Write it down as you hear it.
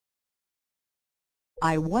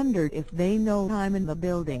I wondered if they know I'm in the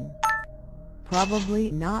building. Probably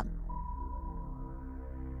not.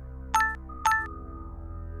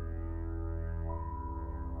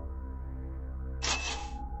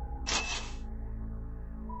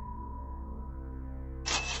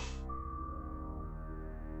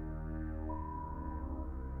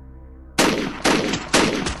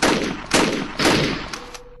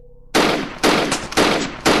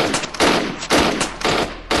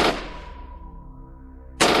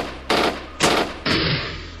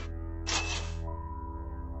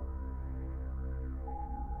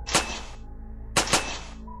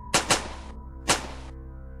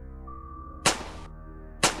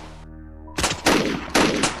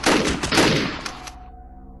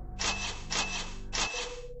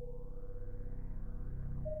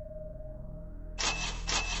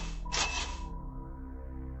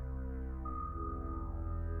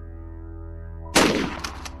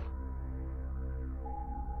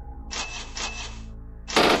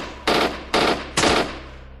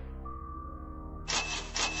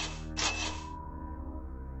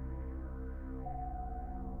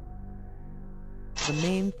 The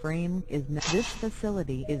mainframe is this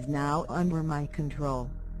facility is now under my control.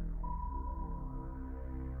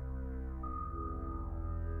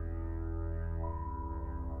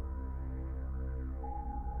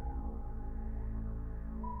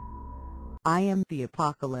 I am the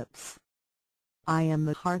apocalypse. I am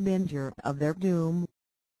the harbinger of their doom.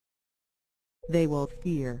 They will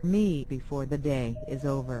fear me before the day is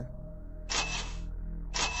over.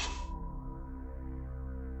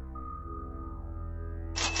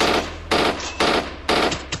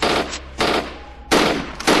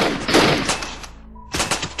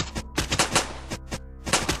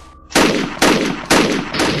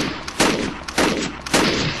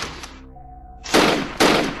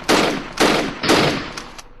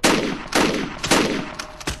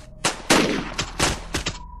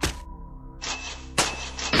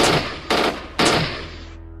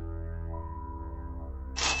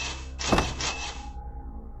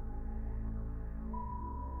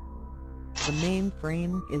 The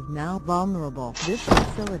mainframe is now vulnerable. This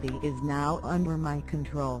facility is now under my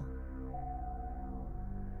control.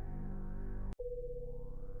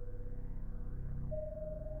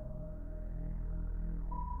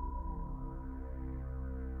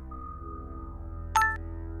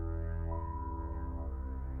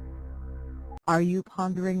 Are you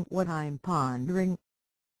pondering what I'm pondering?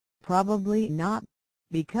 Probably not,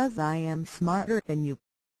 because I am smarter than you.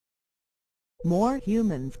 More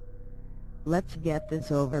humans. Let's get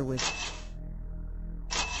this over with.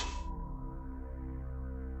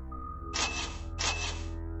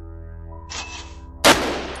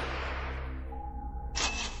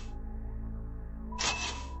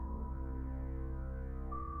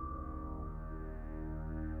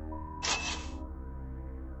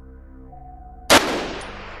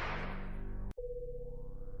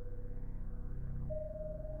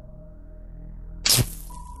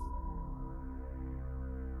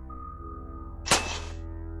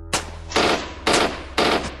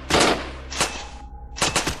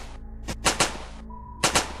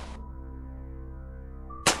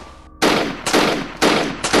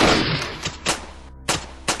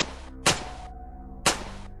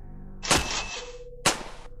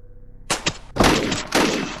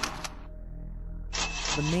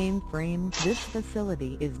 The mainframe. This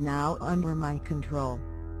facility is now under my control.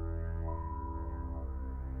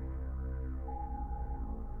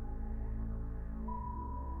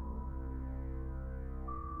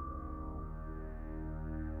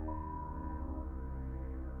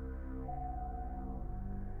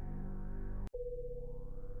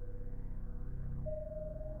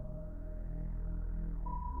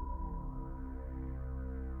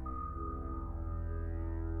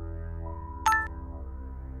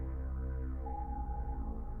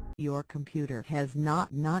 Your computer has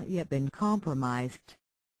not yet been compromised.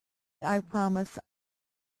 I promise.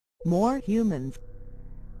 More humans.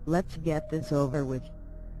 Let's get this over with.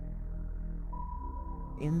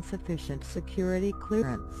 Insufficient security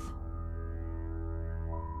clearance.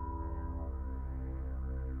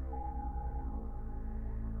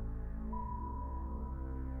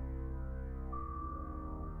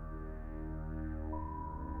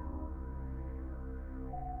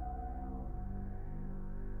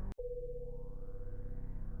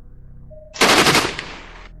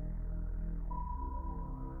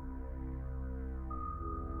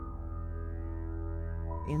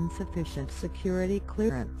 Insufficient security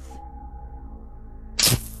clearance.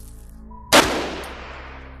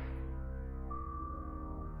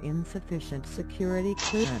 Insufficient security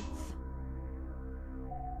clearance.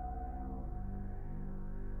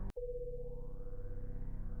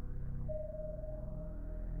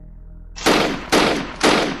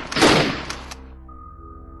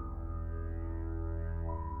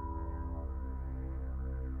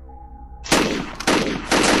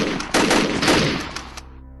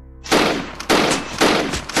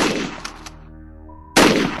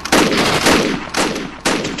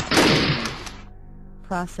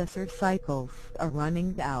 processor cycles are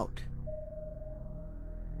running out.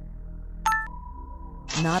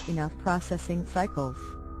 Not enough processing cycles.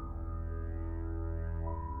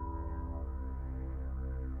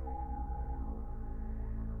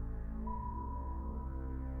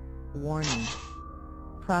 Warning.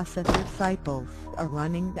 Processor cycles are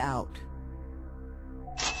running out.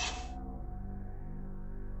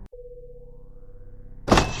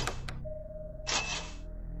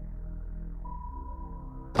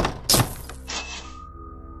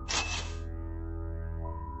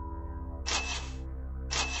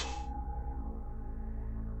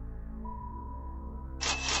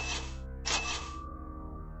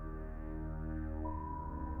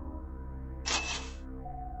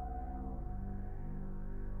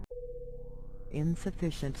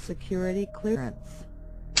 Insufficient security clearance.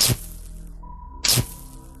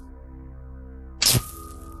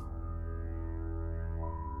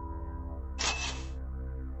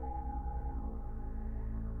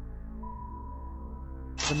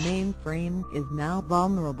 The mainframe is now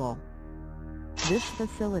vulnerable. This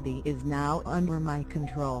facility is now under my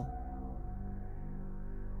control.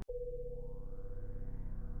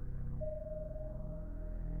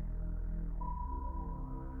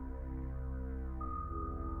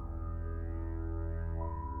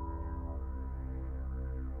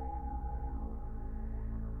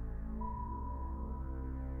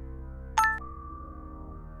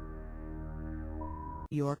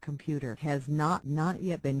 Your computer has not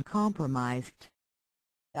yet been compromised.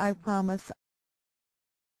 I promise.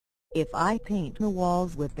 If I paint the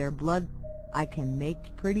walls with their blood, I can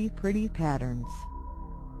make pretty patterns.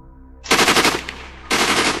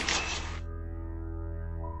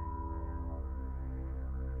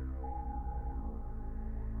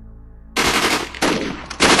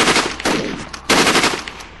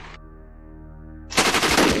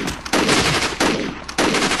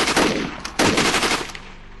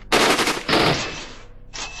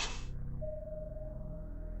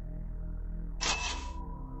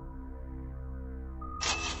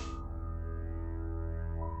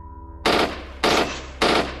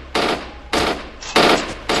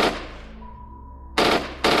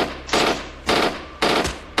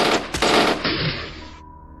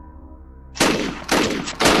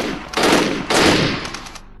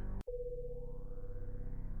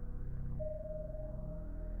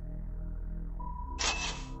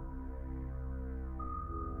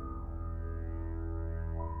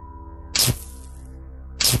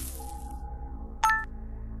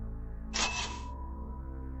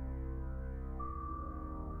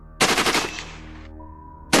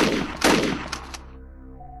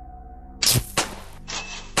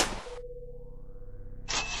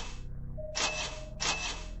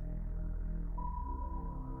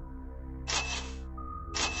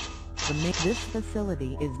 This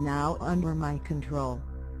facility is now under my control.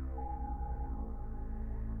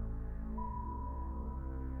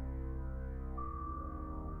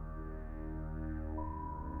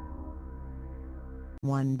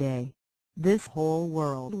 One day, this whole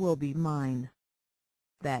world will be mine.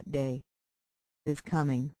 That day is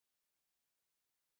coming.